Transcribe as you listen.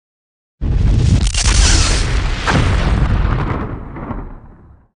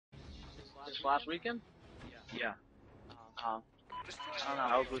last weekend? Yeah. I don't know.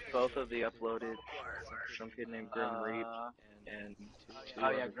 I was with both of the uploaded. Some kid named Grim Reap and two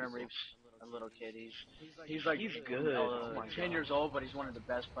Oh yeah, other Grim people. Reap's a little kid. He's like He's good. Oh my 10 God. years old, but he's one of the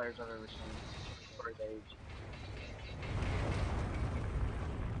best players I've ever seen for his age.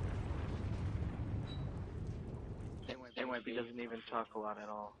 Anyway, he doesn't even talk a lot at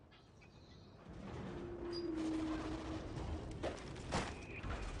all.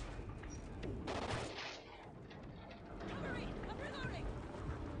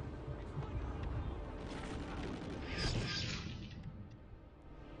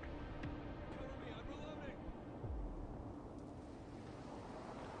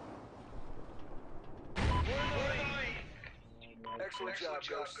 Excellent job,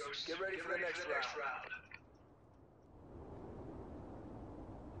 Ghosts. Get ready for the next round.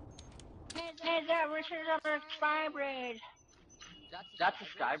 Hey there, Richard on the Sky Bridge. That's the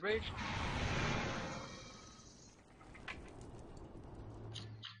Sky Bridge?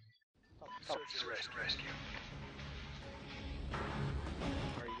 Search and rescue.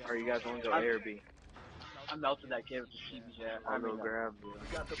 Are you guys want to go A or B? I melted that kid with the CBJ. I'll go grab the. We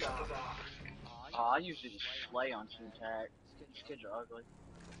got the bomb. Oh, I usually just slay on team tag. These kids are ugly.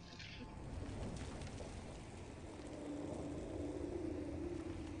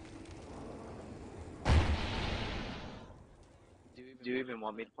 Do you even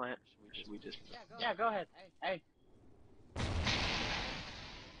want me to plant? Or should we just? Yeah, go ahead. Hey.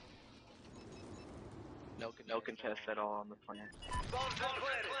 No contest at all on the plant. Bomb's been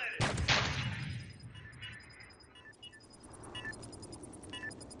planted.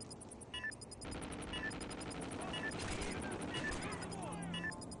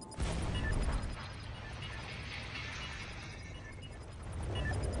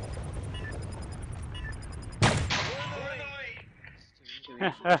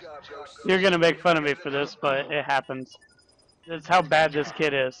 You're gonna make fun of me for this, but it happens. That's how bad this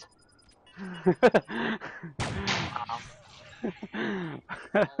kid is.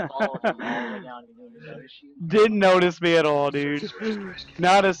 Didn't notice me at all, dude.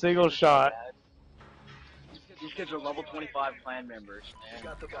 Not a single shot. These kids are level 25 clan members, and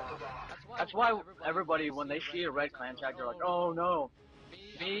that's why everybody, when they see a red clan tag, they're like, oh no.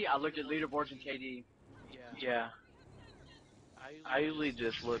 Me, I look at leaderboards and KD. Yeah. I usually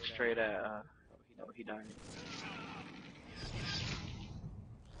just look straight at. Oh, he died.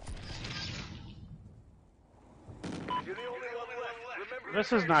 You're the only one left. Remember,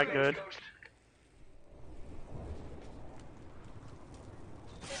 This is not good.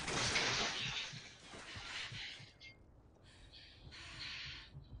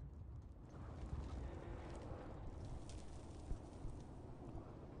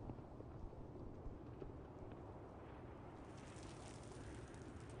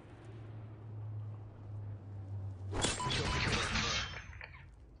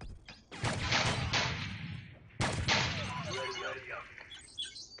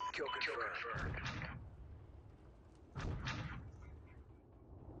 Kill confirmed.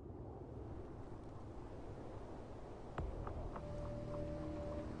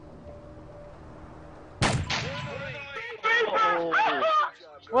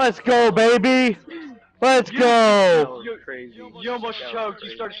 Let's go, baby. Let's go. Crazy. You almost choked.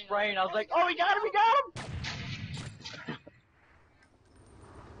 You started spraying. I was like, oh, we got him. We got him.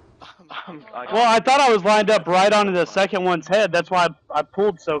 Well, I thought I was lined up right onto the second one's head. That's why I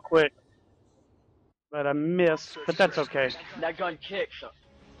pulled so quick. But I missed. But that's okay. That gun kicked.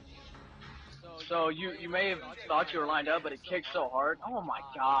 So you may have thought you were lined up, but it kicked so hard. Oh my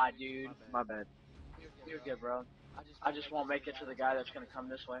god, dude. My bad. You're good, bro. I just won't make it to the guy that's gonna come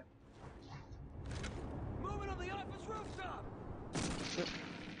this way. Moving on the office rooftop.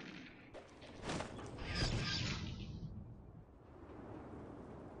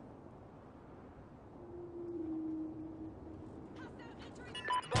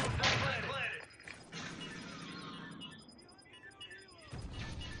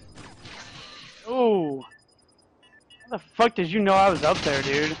 Ooh. How the fuck did you know I was up there,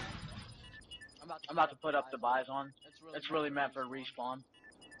 dude? I'm about to put up the Bison. It's really meant for respawn.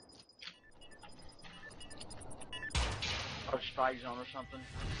 Or strike zone or something.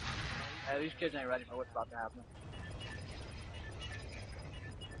 Hey, these kids ain't ready for what's about to happen.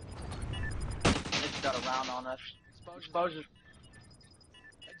 They just got a round on us. Exposure.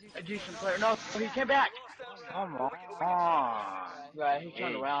 A decent player. No, he came back. Come on. Right, he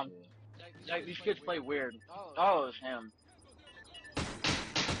turned around. Like, these kids play weird. Oh, it was him.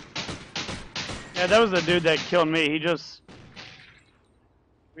 Yeah, that was the dude that killed me. He just...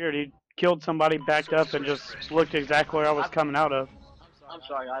 Weird, he killed somebody, backed up, and just looked exactly where I was coming out of. I'm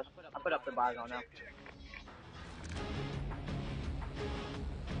sorry, guys. I put up the buys on now.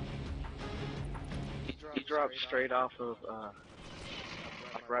 He dropped straight off of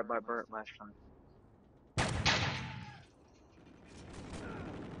right by Burt last time.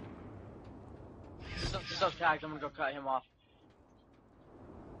 So tagged, I'm gonna go cut him off.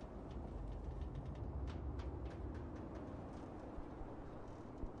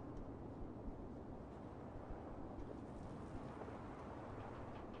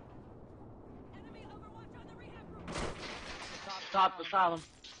 Stop asylum.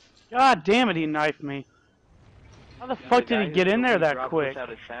 God damn it, he knifed me. How the fuck did he get in there that quick? Without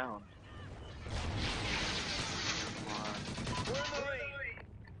a sound.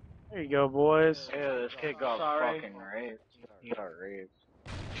 There you go, boys. Yeah, this kid got fucking raped. He got raped.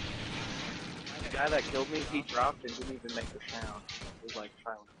 The guy that killed me, he dropped and didn't even make a sound. It was like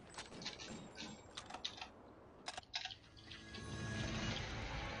silent.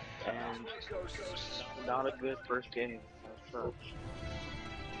 And not a good first game. That sucks.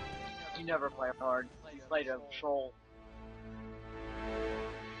 You never play hard. You played a troll.